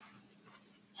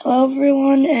Hello,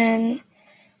 everyone, and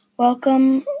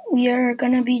welcome. We are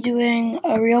going to be doing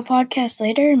a real podcast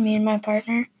later, me and my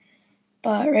partner.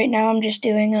 But right now, I'm just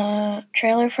doing a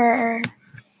trailer for our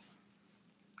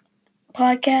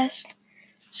podcast.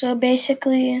 So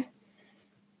basically,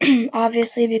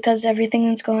 obviously, because everything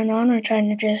that's going on, we're trying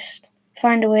to just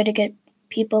find a way to get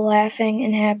people laughing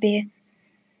and happy.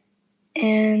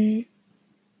 And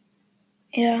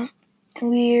yeah,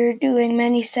 we're doing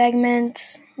many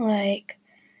segments, like,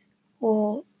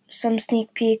 some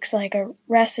sneak peeks, like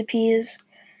recipes.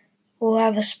 We'll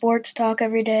have a sports talk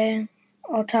every day.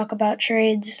 I'll talk about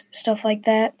trades, stuff like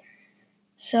that.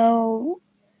 So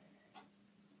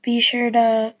be sure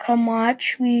to come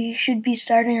watch. We should be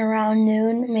starting around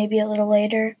noon, maybe a little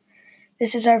later.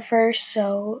 This is our first,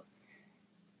 so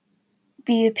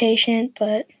be patient,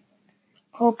 but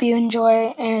hope you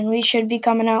enjoy. And we should be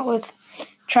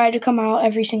try to come out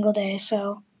every single day.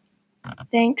 So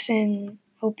thanks and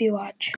hope you watch.